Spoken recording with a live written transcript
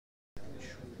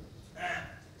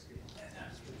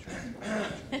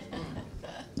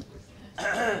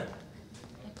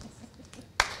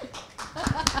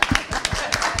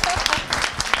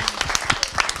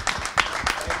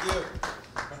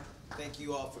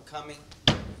for coming.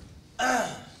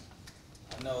 I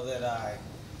know that I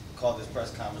called this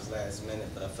press conference last minute,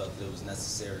 but I felt that it was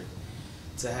necessary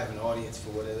to have an audience for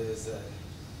what it is that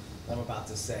I'm about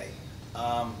to say.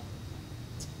 Now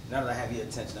that I have your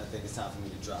attention, I think it's time for me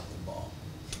to drop the ball.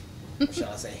 Or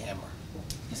shall I say hammer?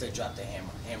 I say drop the hammer.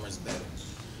 Hammer's better.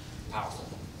 Powerful.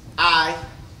 I,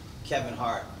 Kevin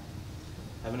Hart,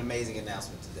 have an amazing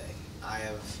announcement today. I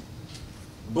have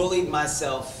bullied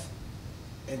myself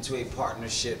into a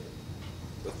partnership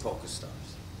with PokerStars.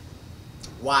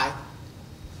 Why?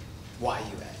 Why,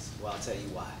 you ask? Well, I'll tell you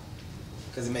why.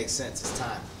 Because it makes sense. It's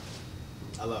time.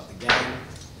 I love the game.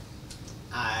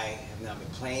 I have now been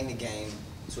playing the game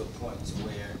to a point to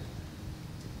where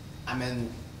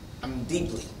I'm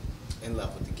deeply in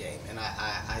love with the game, and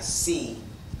I see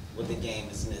what the game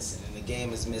is missing, and the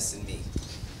game is missing me.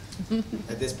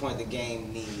 At this point, the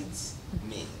game needs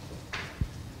me.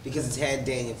 Because it's had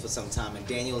Daniel for some time, and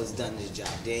Daniel has done his job.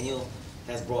 Daniel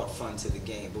has brought fun to the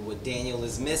game, but what Daniel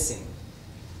is missing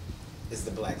is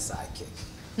the black sidekick.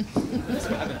 That's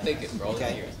what I've been thinking for all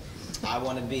these years. I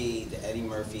want to be the Eddie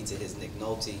Murphy to his Nick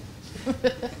Nolte,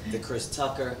 the Chris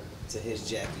Tucker to his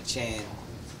Jackie Chan.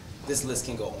 This list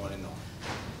can go on and on.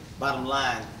 Bottom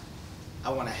line,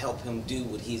 I want to help him do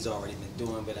what he's already been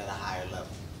doing, but at a higher level.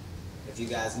 If you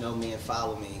guys know me and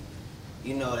follow me,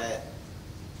 you know that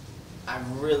I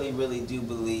really, really do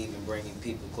believe in bringing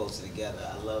people closer together.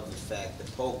 I love the fact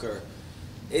that poker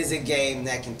is a game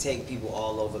that can take people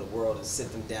all over the world and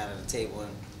sit them down at a table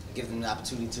and give them an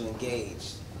opportunity to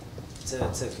engage, to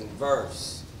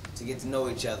converse, to get to know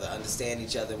each other, understand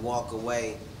each other, and walk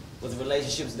away with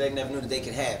relationships they never knew that they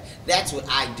could have. That's what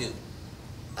I do.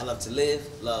 I love to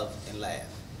live, love, and laugh.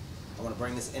 I want to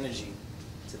bring this energy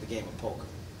to the game of poker.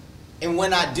 And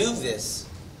when I do this,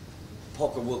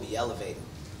 poker will be elevated.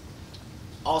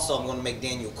 Also, I'm going to make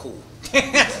Daniel cool.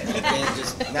 And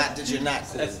just not that you're not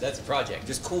cool. That's a project.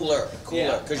 Just cooler,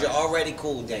 because you're already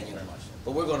cool, Daniel. Very much.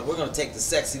 But we're gonna take the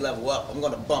sexy level up. I'm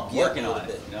going to bump you up a little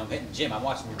bit. You know, Jim, I'm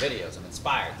watching your videos. I'm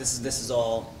inspired. This is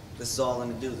all in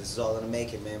the do. This is all in the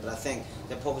making, man. But I think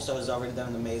that PokerStars has already done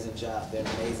an amazing job. They're an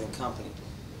amazing company.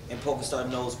 And PokerStars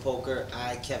knows poker.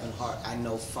 I, Kevin Hart, I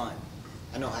know fun.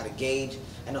 I know how to gauge.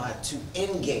 I know how to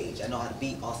engage. I know how to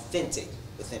be authentic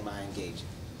within my engagement.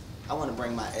 I want to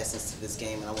bring my essence to this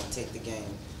game, and I want to take the game.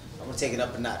 I want to take it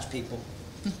up a notch, people.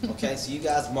 Okay, so you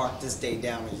guys mark this day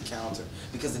down on your calendar,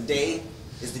 because the day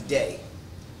is the day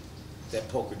that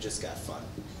poker just got fun.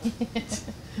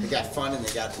 They got fun and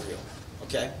they got real.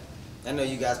 Okay? I know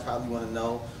you guys probably want to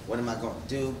know, what am I going to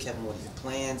do? Kevin, what are your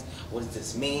plans? What does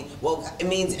this mean? Well, it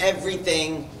means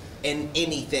everything and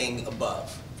anything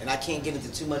above. And I can't get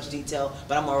into too much detail,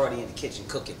 but I'm already in the kitchen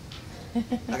cooking.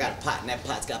 I got a pot, and that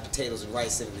pot's got potatoes and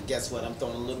rice in it, and guess what? I'm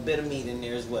throwing a little bit of meat in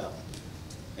there as well.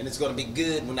 And it's going to be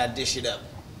good when I dish it up.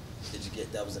 Did you get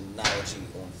that? Was an analogy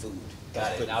on food.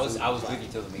 Got it. I was with you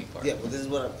till the meat part. Yeah, well, this is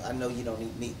what I know you don't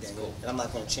eat meat, Daniel. Cool. And I'm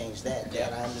not going to change that.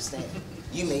 That I understand.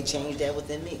 You may change that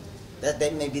within me. That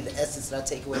may be the essence that I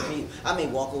take away from you. I may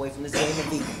walk away from this game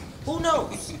and vegan. Who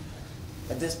knows?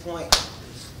 At this point,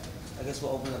 I guess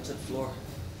we'll open up to the floor.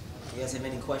 If you guys have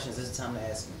any questions, this is the time to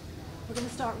ask me. We're going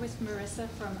to start with Marissa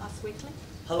from Us Weekly.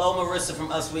 Hello, Marissa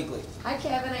from Us Weekly. Hi,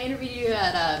 Kevin. I interviewed you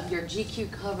at your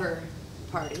GQ cover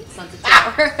party, Sunset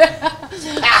Tower.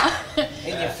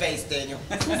 In your face, Daniel.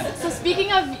 So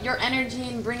speaking of your energy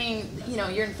and bringing,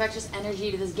 your infectious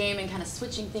energy to this game and kind of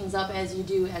switching things up as you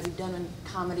do, as you've done in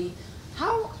comedy,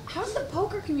 how's the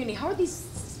poker community? How are these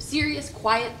serious,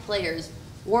 quiet players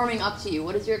warming up to you?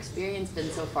 What has your experience been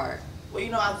so far?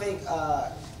 Well, I think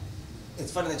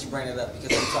it's funny that you bring it up,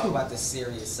 because we talk about the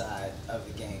serious side of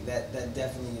the game. That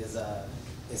definitely is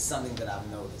something that I've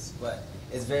noticed. But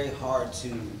it's very hard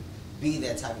to be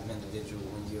that type of individual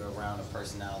when you're around a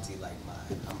personality like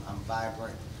mine. I'm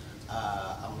vibrant,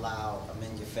 I'm loud, I'm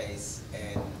in your face,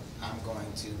 and I'm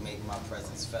going to make my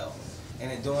presence felt.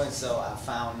 And in doing so, I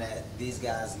found that these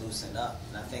guys loosen up.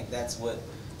 And I think that's what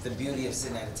the beauty of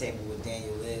sitting at a table with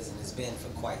Daniel is, and has been for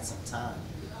quite some time.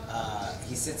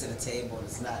 He sits at a table, and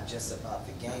it's not just about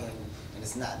the game, and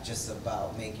it's not just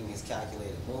about making his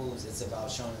calculated moves. It's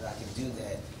about showing that I can do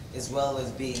that, as well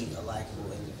as being a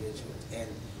likable individual. And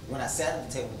when I sat at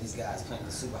the table with these guys playing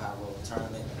the Super High Roller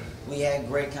tournament, we had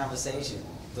great conversation.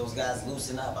 Those guys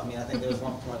loosen up. I mean, I think there was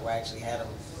one point where I actually had them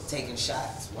taking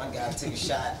shots. One guy took a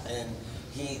shot, and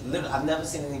he literally, I've never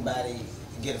seen anybody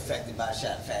get affected by a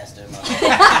shot faster in my life.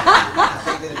 I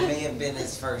think that it may have been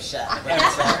his first shot. But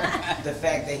the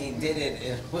fact that he did it,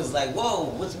 it was like,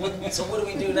 whoa, so what do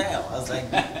we do now? I was like,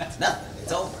 it's nothing.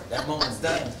 It's over. That moment's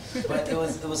done. But it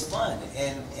was fun,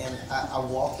 and I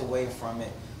walked away from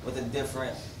it with a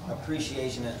different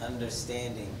appreciation and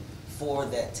understanding for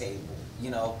that table, you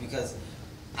know, because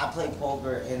I play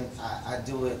poker and I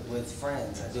do it with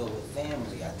friends, I do it with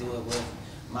family, I do it with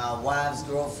my wife's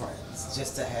girlfriends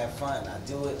just to have fun. I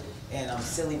do it and I'm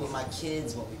silly with my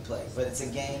kids when we play, but it's a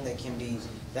game that can be,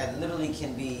 that literally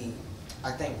can be,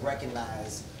 I think,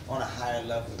 recognized on a higher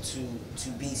level to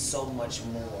be so much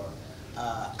more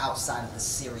outside of the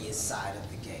serious side of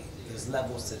the game. There's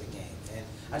levels to the game, and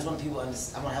I just want people I want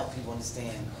to help people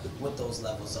understand what those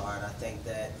levels are. And I think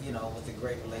that, you know, with a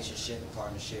great relationship and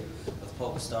partnership with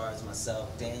PokerStars,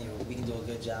 myself, Daniel, we can do a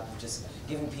good job of just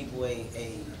giving people a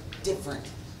different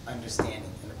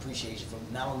understanding and appreciation for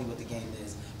not only what the game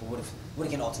is, but what it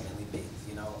can ultimately be.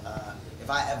 You know, if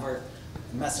I ever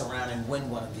mess around and win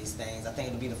one of these things, I think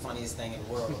it'll be the funniest thing in the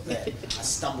world that I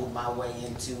stumbled my way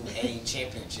into a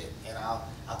championship, and I'll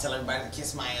tell everybody to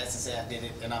kiss my ass and say I did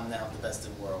it and I'm now the best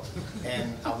in the world,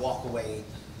 and I walk away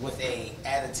with a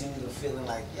attitude of feeling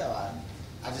like, yo,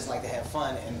 I just like to have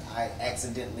fun, and I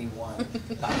accidentally won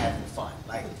by having fun.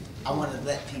 Like, I want to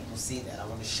let people see that. I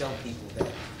want to show people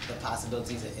that the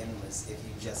possibilities are endless if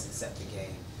you just accept the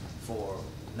game for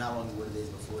not only what it is,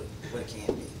 but for what it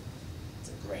can be. It's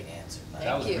a great answer.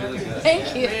 That was really good.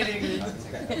 Thank you. Hello,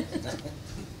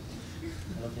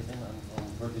 Kevin. I'm from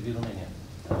Portugal, Romania.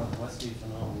 What's you to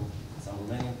know some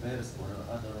Romanian players or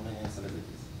other Romanian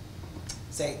celebrities?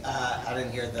 Say, I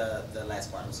didn't hear the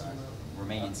last part. I'm sorry.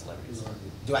 Romanian celebrities.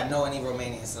 Do I know any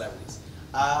Romanian celebrities?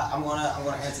 I'm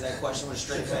gonna answer that question with a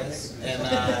straight face, and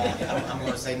I'm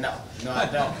gonna say no. No, I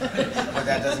don't. But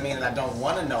that doesn't mean that I don't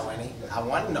want to know any. I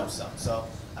want to know some. So,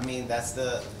 I mean, that's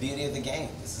the beauty of the game.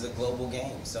 This is a global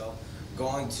game. So,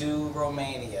 going to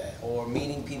Romania or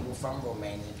meeting people from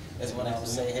Romania is when I would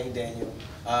say, hey, Daniel,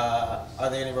 are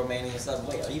there any Romanian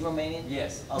celebrities? Wait, are you Romanian?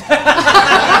 Yes. Okay.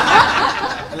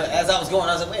 Look, as I was going,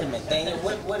 I was like, wait a minute, Daniel,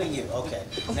 what are you? Okay.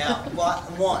 Now,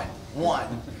 one.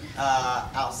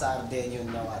 Outside of Daniel,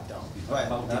 no, I don't. Go ahead.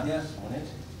 About Nadia Comaneci?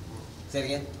 Say it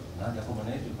again? Nadia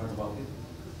Comaneci, you heard about it?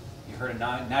 You heard of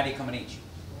Nadia Comaneci?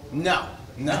 No,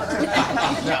 no,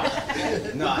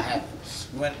 no, I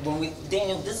haven't.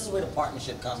 Daniel, this is where the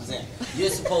partnership comes in. You're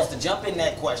supposed to jump in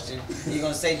that question. You're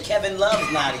gonna say Kevin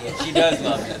loves Nadia. She does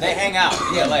love it. They hang out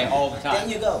in LA all the time. There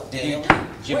you go, Daniel.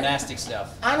 Gymnastic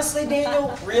stuff. Honestly,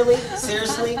 Daniel, really,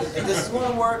 seriously, if this is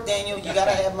gonna work, Daniel, you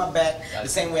gotta have my back the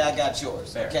same way I got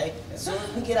yours, okay? As soon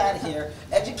as we get out of here,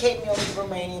 educate me on the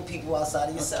Romanian people outside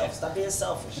of yourself. Stop being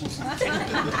selfish.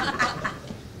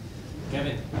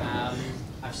 Kevin,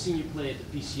 I've seen you play at the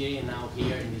PCA and now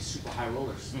here in these super high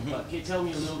rollers. But can you tell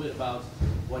me a little bit about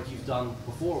what you've done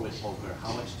before with poker?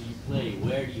 How much do you play?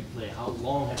 Where do you play? How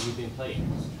long have you been playing?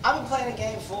 I've been playing the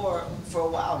game for a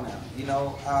while now. You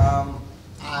know,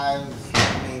 I've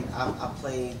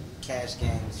played cash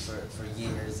games for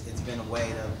years. It's been a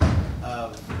way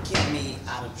to keep me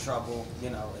out of trouble.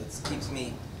 You know, it keeps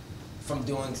me from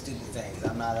doing stupid things.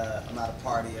 I'm not a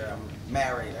partier. I'm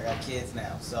married. I got kids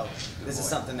now. So this is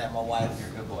something that my wife. You're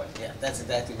a good boy. Yeah, that's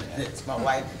exactly what it is. My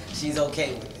wife, she's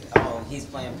okay with it. Oh, he's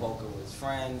playing poker with his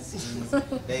friends.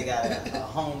 They got a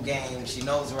home game. She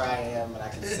knows where I am, and I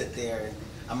can sit there and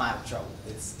I'm out of trouble.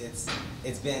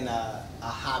 It's been a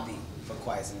hobby for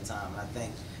quite some time. And I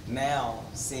think now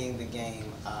seeing the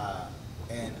game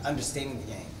and understanding the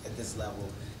game at this level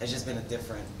has just been a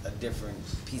different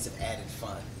piece of added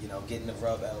fun. You know, getting to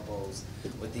rub elbows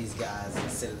with these guys and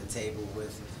sit at the table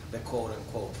with the quote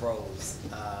unquote pros.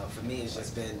 For me, it's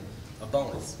just been a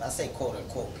bonus. I say quote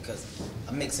unquote because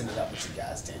I'm mixing it up with you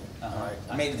guys, Tim. All right,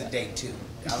 I made it to day 2.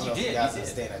 I don't know if you guys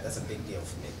understand that. That's a big deal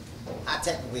for me. I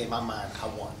technically, in my mind, I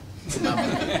won.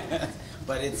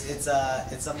 But it's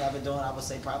something I've been doing. I would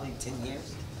say probably 10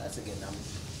 years. That's a good number.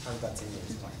 Probably about 10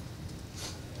 years playing.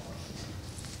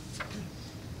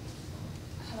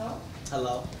 Hello.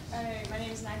 Hello. My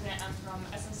name is Nadia. I'm from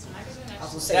Essence Magazine. I was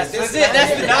gonna say, That's it.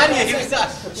 That's the Nadia he was on.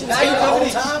 She's here the whole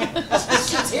time.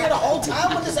 She's here the whole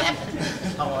time when this happened.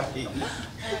 How are you?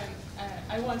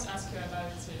 I want to ask you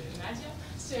about Nadia.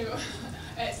 So,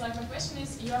 it's like my question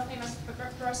is: you are a famous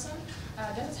person.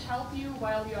 Does it help you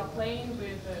while you are playing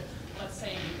with, let's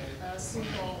say,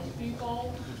 simple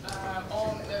people,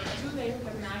 or do they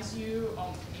recognize you,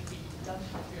 or maybe it doesn't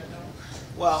help you at all?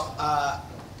 Well,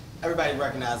 everybody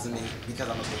recognizes me because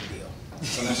I'm a big deal.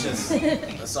 So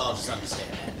let's all just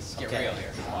understand that. Let's get real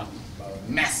here. Come on.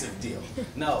 Massive deal.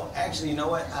 No, actually, you know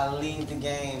what? I leave the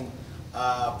game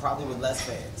probably with less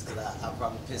fans because I'll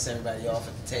probably piss everybody off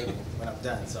at the table when I'm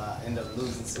done. So I end up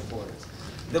losing supporters.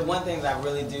 The one thing that I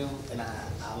really do, and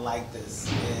I like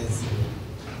this, is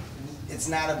it's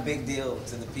not a big deal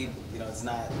to the people. You know, it's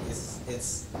not.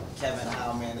 It's Kevin,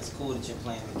 how man, it's cool that you're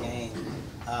playing the game,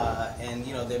 and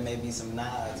you know there may be some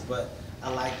nods, but I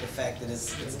like the fact that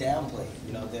it's downplayed.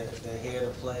 You know, they're here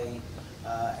to play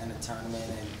in a tournament,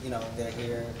 and you know they're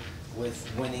here with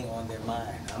winning on their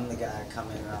mind. I'm the guy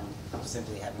coming, and I'm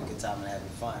simply having a good time and having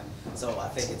fun. So I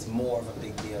think it's more of a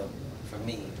big deal for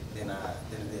me than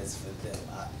it is for them.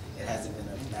 It hasn't been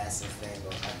a massive thing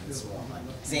or I've been sworn. Like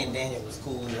seeing Daniel was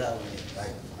cool as hell with me.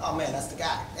 Like, oh man, that's the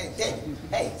guy. Hey, Daniel.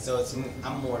 Hey, so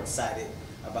I'm more excited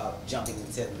about jumping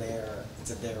into their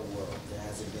world. There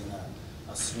hasn't been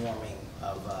a swarming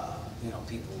of you know,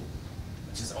 people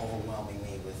just overwhelming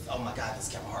me with, oh my God, this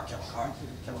Kevin Hart.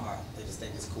 They just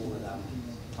think it's cool that I'm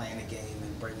playing a game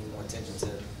and bringing more attention to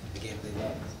the game they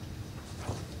love.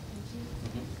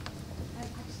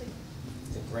 Actually,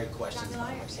 It's a great question. Daniel,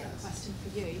 I actually have a question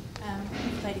for you. You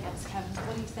played against Kevin.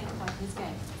 What do you think about his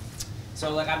game?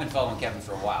 So like I've been following Kevin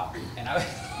for a while, and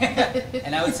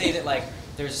I would say that like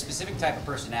there's a specific type of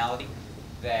personality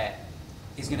that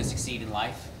is going to succeed in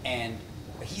life, and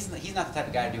he's not the type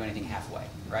of guy to do anything halfway,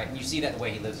 right? And you see that the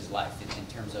way he lives his life in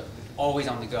terms of always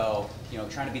on the go, you know,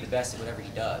 trying to be the best at whatever he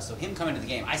does. So him coming to the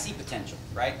game, I see potential,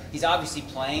 right? He's obviously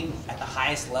playing at the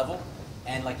highest level,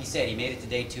 and like he said, he made it to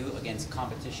day 2 against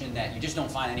competition that you just don't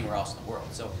find anywhere else in the world.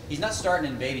 So he's not starting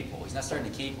in baby pool, he's not starting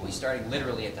in kiddie pool, he's starting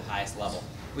literally at the highest level,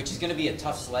 which is going to be a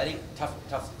tough sledding, tough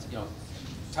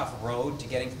road to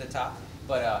getting to the top.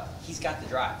 But he's got the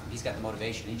drive, he's got the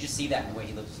motivation, and you just see that in the way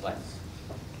he lives his life.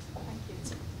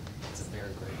 It's a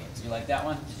very great answer. You like that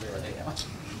one? Did you really like that one?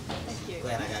 Thank you.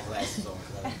 Glad I got glasses on.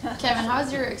 Kevin, how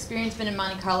has your experience been in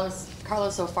Monte-Carlo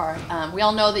so far? We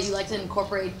all know that you like to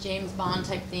incorporate James Bond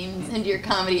type themes into your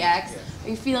comedy acts. Yeah. Are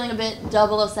you feeling a bit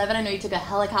 007? I know you took a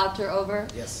helicopter over.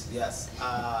 Yes.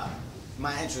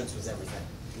 My entrance was everything.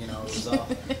 You know,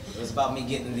 it was about me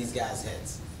getting in these guys'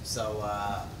 heads. So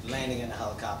landing in a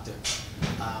helicopter,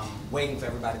 waiting for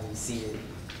everybody to be seated,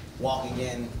 walking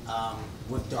in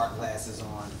with dark glasses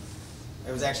on.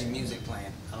 There was actually music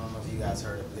playing. I don't know if you guys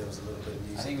heard it, but there was a little bit of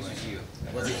music. I think it was just you.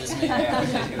 Was it just me? Yeah,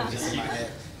 it was just in my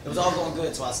head. It was all going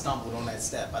good, so I stumbled on that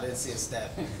step. I didn't see a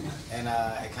step, and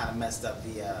it kind of messed up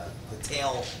the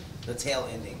tail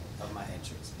ending of my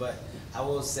entrance. But I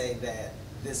will say that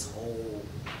this whole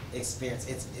experience,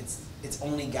 it's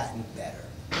only gotten better.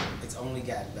 It's only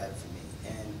gotten better for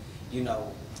me, and you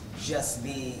know, just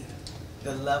the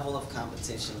level of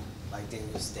competition, like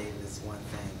Daniel stated, is one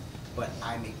thing, but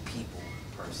I'm a people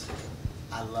person.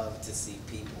 I love to see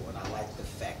people, and I like the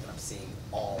fact that I'm seeing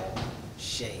all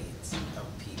shades of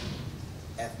people,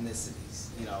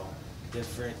 ethnicities, you know,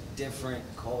 different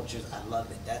cultures. I love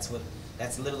it. That's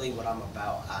literally what I'm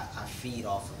about. I feed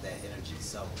off of that energy.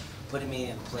 So putting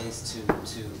me in a place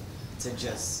to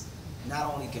just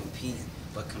not only compete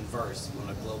but converse on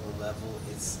a global level,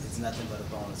 it's nothing but a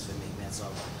bonus for me, man. So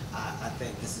I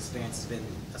think this experience has been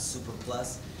a super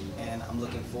plus, and I'm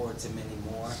looking forward to many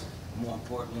more. More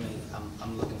importantly,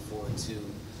 I'm looking forward to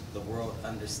the world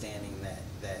understanding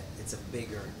that it's a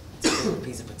bigger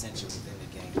piece of potential within the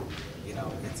game. You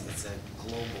know, it's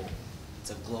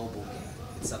a global game.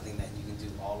 It's something that you can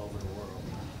do all over the world,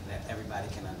 that everybody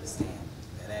can understand,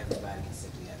 that everybody can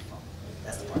simply have fun.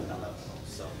 That's the part that I love the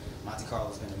most. So Monte-Carlo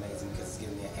has been amazing because it's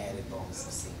given me an added bonus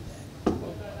of seeing that.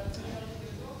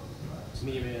 To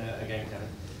me again,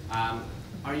 Kevin.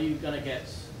 Are you gonna get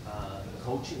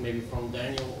coaching maybe from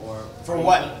Daniel or For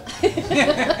what? to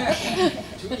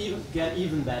get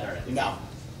even better? At the game?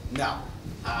 No.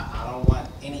 I don't want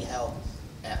any help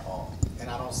at all, and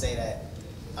I don't say that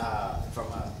from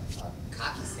a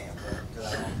cocky standpoint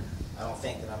because I don't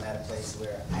think that I'm at a place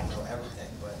where I know everything,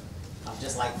 but I'm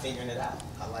just like figuring it out.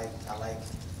 I like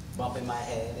bumping my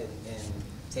head and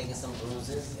taking some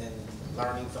bruises and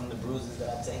learning from the bruises that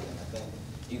I've taken. I think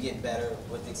you get better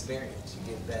with experience.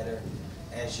 You get better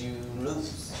as you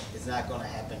lose. It's not going to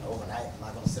happen overnight. I'm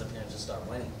not going to sit up here and just start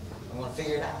winning. I'm going to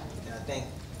figure it out. And I think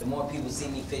the more people see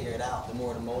me figure it out, the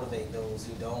more to motivate those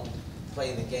who don't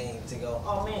play the game to go,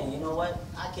 oh man, you know what?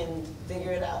 I can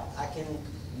figure it out. I can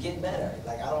get better.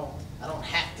 Like I don't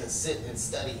have to sit and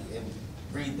study and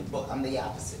read the book. I'm the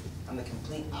opposite. I'm the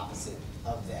complete opposite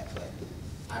of that player.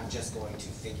 I'm just going to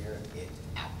figure it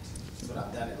out. That's what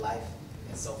I've done in life,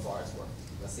 and so far it's worked.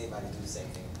 Let's see if I can do the same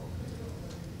thing in poker.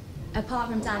 Apart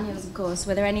from Daniels, of course,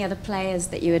 were there any other players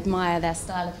that you admire their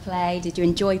style of play? Did you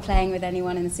enjoy playing with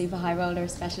anyone in the super high roller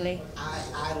especially?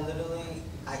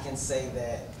 I can say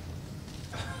that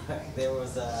there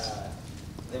was a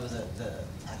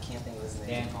I can't think of his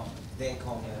name. Dan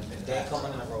Coleman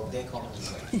in a row. Dan Coleman is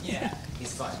great. Yeah.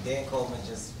 He's fun. Dan Coleman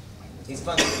just He's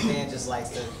funny, the man just likes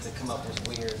to come up with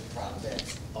weird prop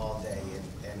bets all day,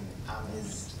 and I'm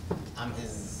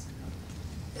his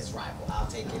rival. I'll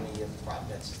take any of the prop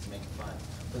bets just to make it fun.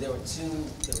 But there were two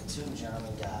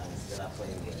German guys that I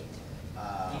played with.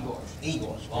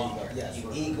 Igor. Yes,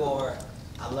 Igor.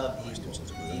 I love Igor.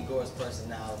 Igor's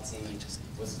personality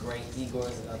was great. Igor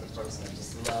is another person that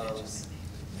just loves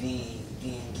the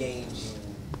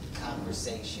engaging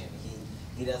conversation.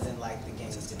 He doesn't like the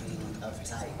games to be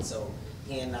uptight. So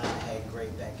he and I had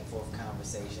great back and forth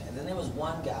conversation. And then there was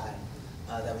one guy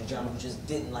that was German who just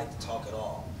didn't like to talk at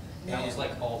all. And that was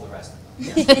like all the rest of them.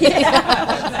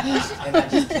 And I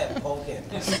just kept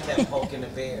poking the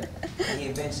bear. And he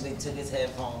eventually took his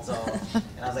headphones off. And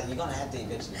I was like, you're gonna have to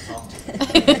eventually talk to him.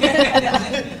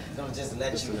 I'm gonna just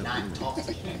let you not talk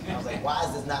to him. And I was like, why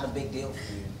is this not a big deal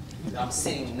for you? I'm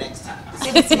sitting next to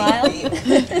you. Big smile.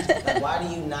 Like, why are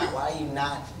you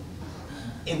not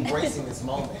embracing this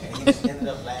moment? And he just ended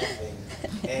up laughing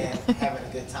and having a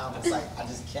good time. It's like I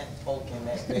just kept poking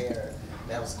that bear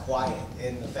that was quiet,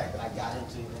 and the fact that I got him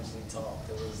to eventually talk,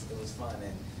 it was fun,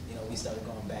 and we started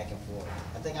going back and forth.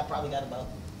 I think I probably got about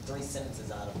 3 sentences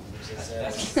out of him, which is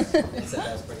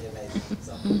that was pretty amazing.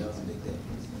 So that was a big deal.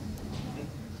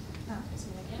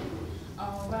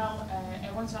 Well,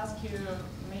 I want to ask you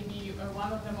maybe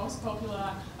one of the most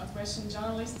popular question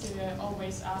journalists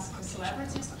always ask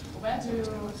celebrities, where do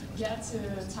you get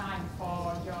time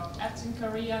for your acting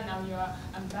career? Now you're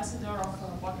ambassador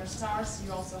of PokerStars,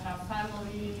 you also have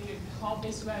family,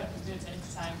 hobbies, where do you take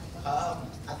time?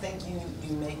 I think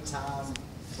you make time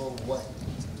for what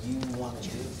you want to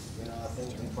do. I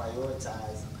think you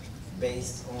prioritize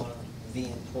based on the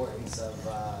importance of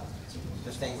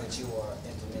the things that you are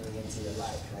implementing into your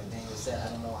life. Like Daniel said,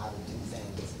 I don't know how to do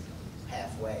things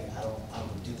halfway. I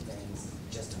don't do things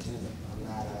just to do them.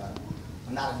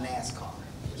 I'm not a NASCAR,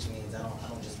 which means I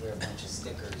don't just wear a bunch of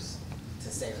stickers to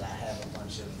say that I have a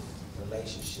bunch of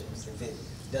relationships. If it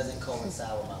doesn't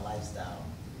coincide with my lifestyle,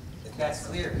 That's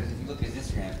clear, because if you look at his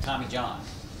Instagram, Tommy John,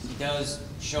 he does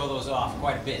show those off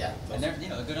quite a bit. Yeah, and they're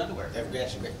good underwear. They're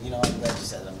actually great. I'm glad you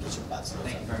said that. I'm gonna get you a box.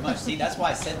 Thank you very much. See, that's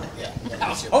why I said that. Yeah. I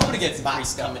was hoping to get some free box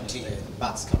stuff. coming to you.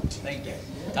 Box coming to you. Thank you.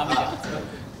 Tommy John.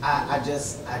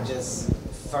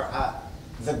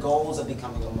 The goals of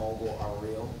becoming a mogul are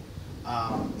real,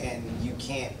 and you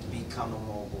can't become a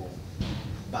mogul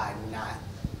by not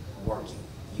working.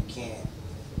 You can't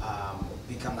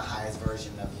become the highest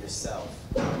version of yourself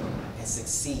and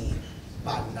succeed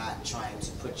by not trying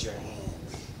to put your hand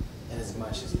in as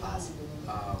much as possible.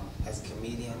 As a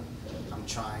comedian, I'm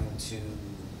trying to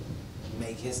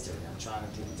make history. I'm trying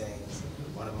to do things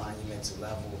on a monumental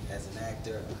level. As an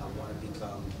actor, I want to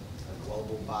become a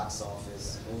global box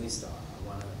office movie star. I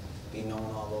want to be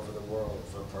known all over the world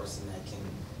for a person that can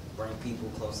bring people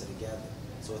closer together.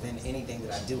 So within anything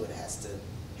that I do, it has to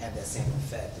have that same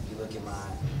effect. If you look at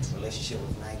my relationship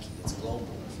with Nike, it's global.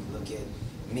 If you look at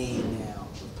me now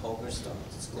with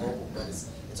PokerStars, it's global, but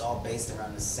it's all based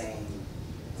around the same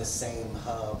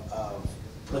hub of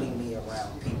putting me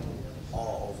around people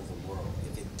all over the world.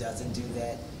 If it doesn't do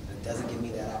that, and it doesn't give me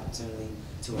that opportunity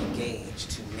to engage,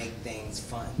 to make things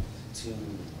fun, to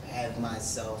have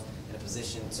myself in a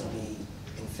position to be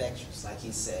infectious, like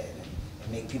he said,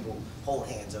 and make people hold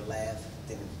hands or laugh,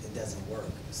 then it doesn't work.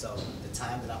 So the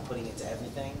time that I'm putting into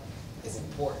everything is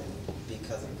important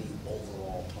because of the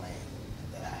overall plan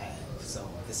that I have. So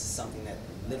this is something that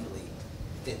literally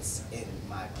fits in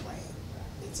my plan.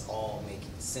 It's all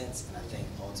making sense, and I think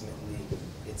ultimately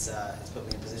it's put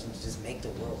me in a position to just make the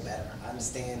world better. I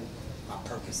understand my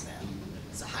purpose now.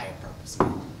 It's a higher purpose,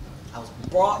 man. I was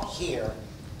brought here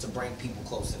to bring people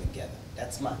closer together.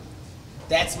 That's my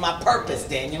purpose,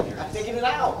 Daniel. I figured it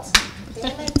out.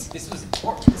 Damn it. This was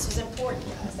important. This was important,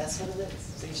 guys. That's what it is.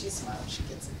 See, she smiles. She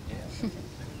gets it.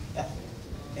 Yeah.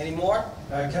 Any more?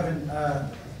 Kevin,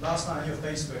 last night on your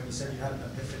Facebook, you said you had an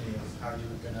epiphany of how you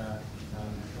were going to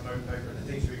promote poker and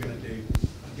the things you were going to do.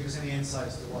 Give us any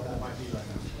insights to what that might be right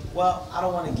now. Well, I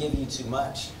don't want to give you too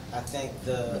much. I think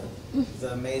the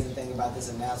amazing thing about this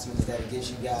announcement is that it gives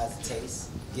you guys a taste,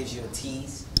 gives you a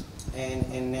tease,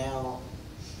 and now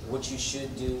what you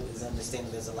should do is understand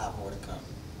that there's a lot more to come.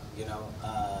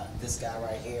 This guy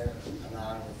right here, I'm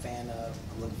not only a fan of,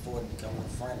 I'm looking forward to becoming a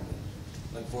friend with.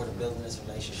 Looking forward to building this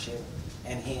relationship,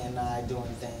 and he and I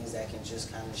doing things that can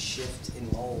just kind of shift and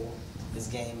mold this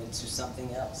game into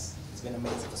something else. It's been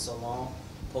amazing for so long.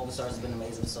 PokerStars has been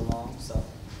amazing for so long, so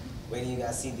wait till you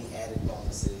guys see the added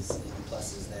bonuses and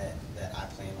pluses that I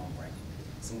plan on bringing.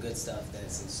 Some good stuff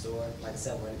that's in store. Like I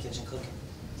said, we're in the kitchen cooking.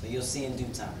 So you'll see in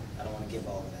due time. I don't want to give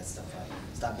all of that stuff out.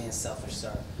 Stop being selfish,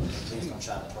 sir. Please don't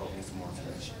try to probe me for more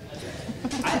information.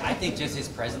 I think just his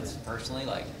presence personally,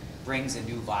 like, brings a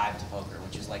new vibe to poker,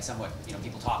 which is like somewhat,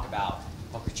 people talk about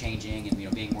poker changing and,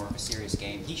 being more of a serious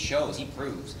game. He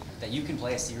proves that you can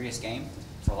play a serious game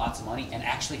for lots of money and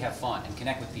actually have fun and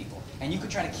connect with people. And you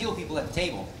could try to kill people at the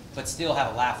table, but still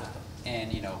have a laugh with them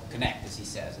and, connect, as he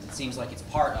says. And it seems like it's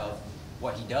part of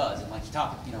what he does. And like he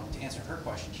talked, to answer her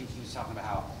question, he was talking about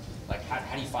how, like,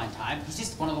 how do you find time? He's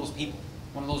just one of those people,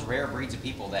 one of those rare breeds of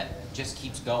people that just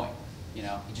keeps going. He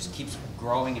just keeps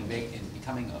growing and big and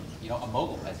becoming a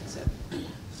mogul, as he said.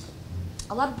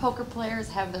 A lot of poker players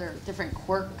have their different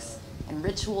quirks and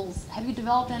rituals. Have you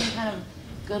developed any kind of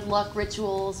good luck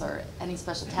rituals or any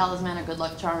special talisman or good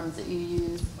luck charms that you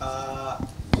use?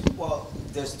 Well,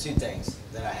 there's two things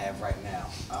that I have right now.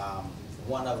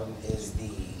 One of them is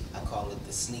I call it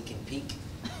the sneak and peek.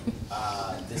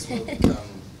 This will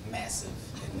become massive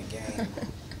in the game.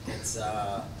 It's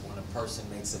when a person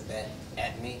makes a bet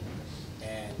at me,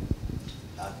 and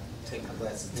I'll take my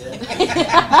glasses down. I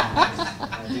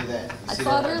do that. I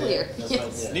saw it earlier.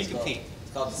 Yes. Sneak and peek.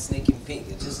 It's called the sneak and peek.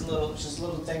 It's just a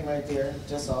little thing right there.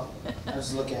 Just all. I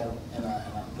just look at them and I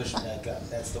push them back up.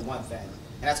 That's the one thing,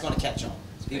 and that's going to catch on.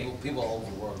 People all over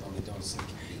the world are going to be doing the sneak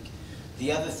and peek.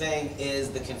 The other thing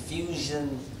is the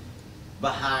confusion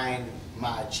behind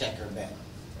my checker bet.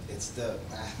 It's the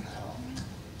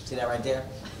see that right there?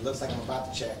 It looks like I'm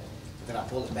about to check, but then I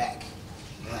pull it back,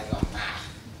 and I go,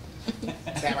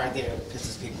 that right there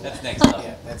pisses people off. That's next level.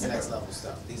 Yeah, that's next level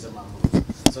stuff. These are my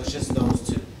moves. So it's just those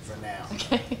two for now.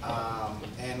 Okay. I'm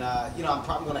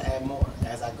probably going to add more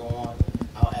as I go on.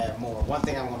 I'll add more. One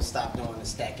thing I'm going to stop doing is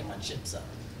stacking my chips up.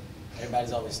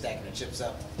 Everybody's always stacking their chips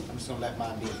up. I'm just going to let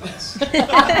mine be a mess. Let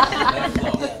it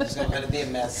flow. Yeah, I'm just going to let it be a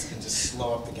mess and just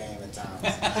slow up the game at times.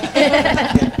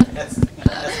 That's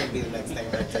going to be the next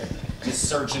thing right there. Just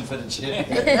searching for the chip.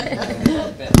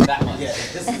 That much. Yeah,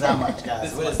 this is how much,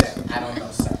 guys. What is that? I don't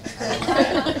know, sir.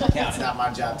 It's not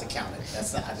my job to count it. I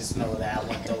just know that I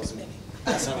want those many.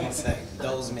 That's what I'm going to say.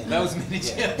 Those many. Those many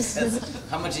chips.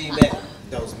 How much are you betting?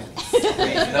 Those many.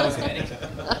 Those many. Did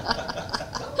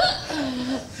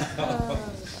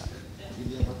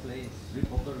you ever play strip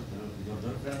poker with your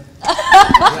girlfriend?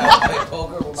 Play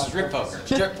poker with my Strip girlfriend.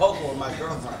 poker. Strip poker with my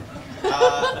girlfriend.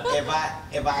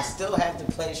 If I still have to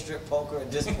play strip poker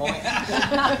at this point,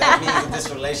 that means that this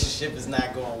relationship is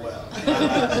not going well.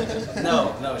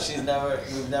 No,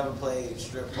 we've never played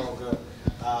strip poker.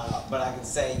 But I can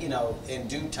say, in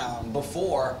due time,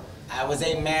 before I was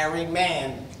a married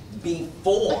man,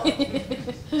 before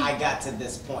I got to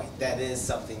this point, that is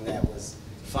something that was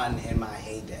fun in my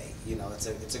heyday.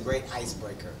 It's a great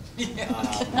icebreaker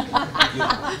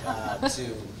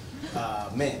to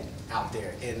men out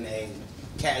there in a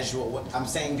casual way. I'm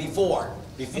saying before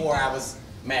I was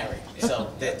married.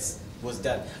 So that was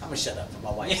done. I'm gonna shut up for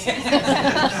my wife.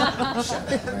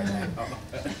 Shut up right now.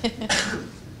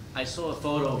 I saw a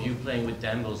photo of you playing with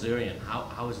Dan Bilzerian.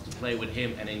 How is it to play with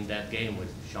him and in that game with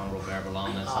Jean-Robert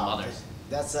Ballon and some others?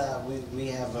 That's we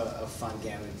have a fun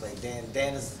game we play.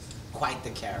 Dan is quite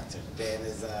the character. Dan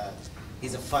is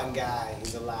he's a fun guy.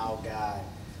 He's a loud guy.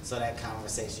 So that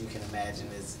conversation, you can imagine,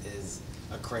 is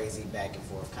a crazy back and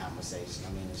forth conversation. I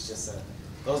mean, it's just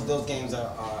those games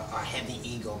are heavy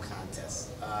ego contests.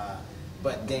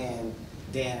 But Dan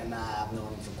and I've known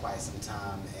him for quite some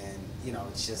time, and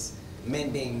it's just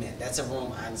men being men. That's a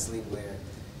room, honestly, where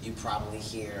you probably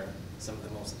hear some of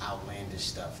the most outlandish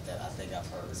stuff that I think I've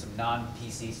heard. Some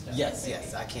non-PC stuff. Yes.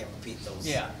 I can't repeat those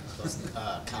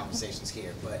conversations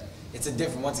here, but it's a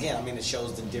different. Once again, I mean, it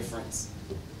shows the difference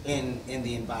in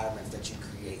the environments that you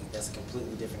create. That's a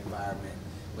completely different environment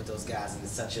with those guys, and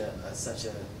it's such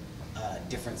a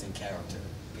difference in character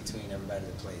between everybody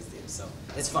that plays there. So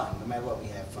it's fun. No matter what, we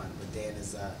have fun. But Dan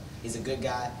is he's a good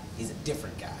guy. He's a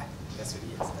different guy. That's what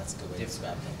he is. That's a good way to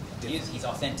describe him. He's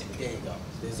authentic. There you go.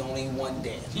 There's only one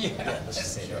Dan. Yeah, let's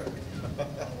just say that.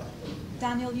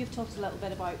 Daniel, you've talked a little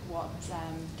bit about what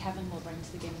Kevin will bring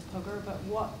to the game of poker, but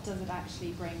what does it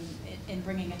actually bring in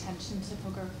bringing attention to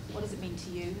poker? What does it mean to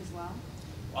you as well?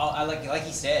 Well, like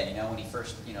he said, when he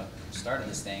first, started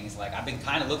this thing, it's like I've been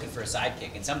kind of looking for a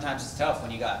sidekick, and sometimes it's tough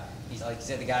when he's like you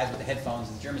said, the guys with the headphones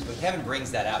and the Germans, but Kevin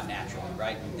brings that out naturally,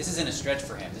 right? This isn't a stretch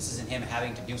for him. This isn't him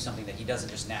having to do something that he doesn't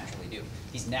just naturally do.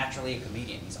 He's naturally a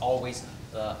comedian. He's always,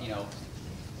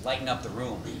 lighting up the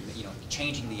room,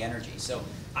 changing the energy. So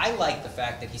I like the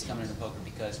fact that he's coming into poker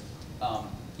because,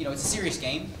 it's a serious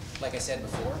game, like I said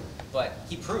before, but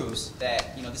he proves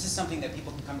that, this is something that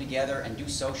people can come together and do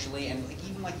socially, and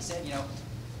even like he said,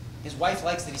 his wife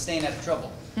likes that he's staying out of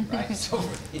trouble. right? So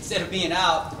instead of being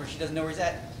out where she doesn't know where he's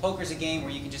at, poker's a game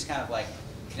where you can just kind of like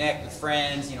connect with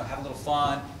friends, you know, have a little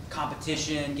fun,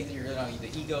 competition, get your, you know, the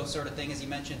ego sort of thing, as you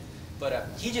mentioned. But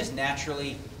he just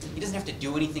naturally, he doesn't have to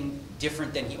do anything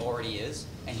different than he already is,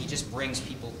 and he just brings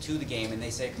people to the game, and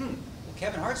they say, well,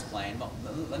 Kevin Hart's playing. Well,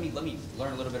 let me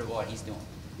learn a little bit about what he's doing.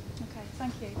 Okay,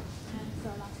 thank you. So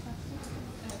last question.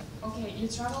 Okay, you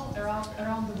travel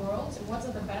around the world. What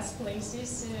are the best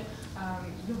places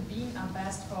you've been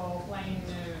best for playing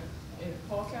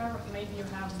poker? Maybe you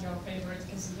have your favorite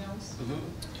casinos.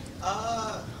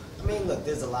 I mean, look,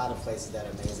 there's a lot of places that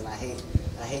are amazing. I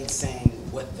hate saying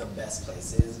what the best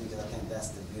place is, because I think that's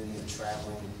the beauty of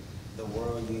traveling the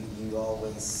world. You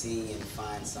always see and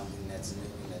find something that's new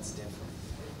and that's different.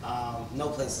 No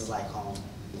place is like home,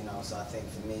 you know. So I think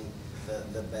for me,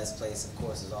 the best place, of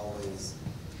course, is always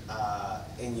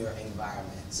in your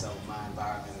environment. So my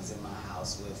environment is in my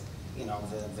house with, you know,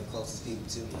 the closest people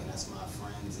to me, and that's my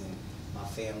friends and my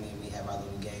family, and we have our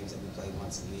little games that we play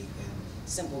once a week. And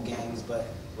simple games, but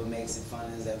what makes it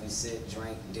fun is that we sit,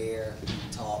 drink, dare,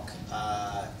 talk,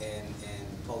 and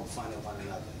poke fun at one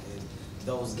another. And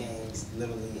those games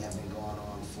literally have been going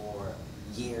on for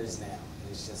years now.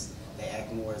 And it's just, they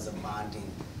act more as a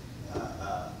bonding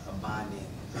platform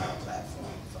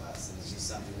for us. And it's just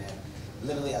something that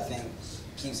literally, I think,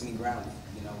 keeps me grounded.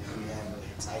 You know, when you have a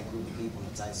tight group of people in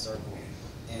a tight circle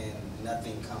and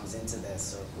nothing comes into that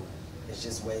circle, it's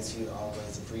just ways for you to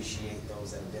always appreciate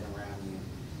those that have been around you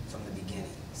from the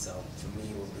beginning. So for me,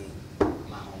 it will be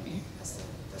my home. That's the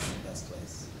best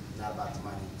place. Not about the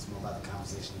money, it's more about the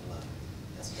conversation and love.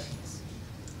 That's what that is.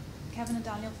 Kevin and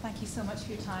Daniel, thank you so much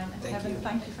for your time. And Thank Kevin, you.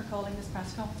 Thank you for calling this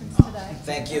press conference today.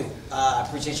 Thank you. I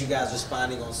appreciate you guys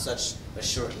responding on such a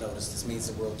short notice. This means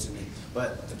the world to me.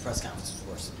 But the press conference was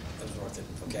worth it. It was worth it,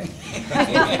 okay?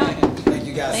 Thank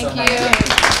you guys so much.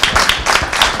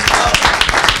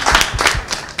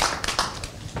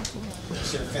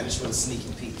 Should have finished with a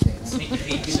sneaky peek. Sneak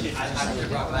peek. I'm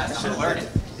gonna learn it.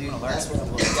 Dude, I'm gonna learn that's it. what I'm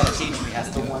going to You gotta teach me how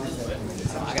to do the one it.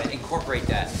 that I gotta incorporate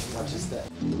that. Not just that.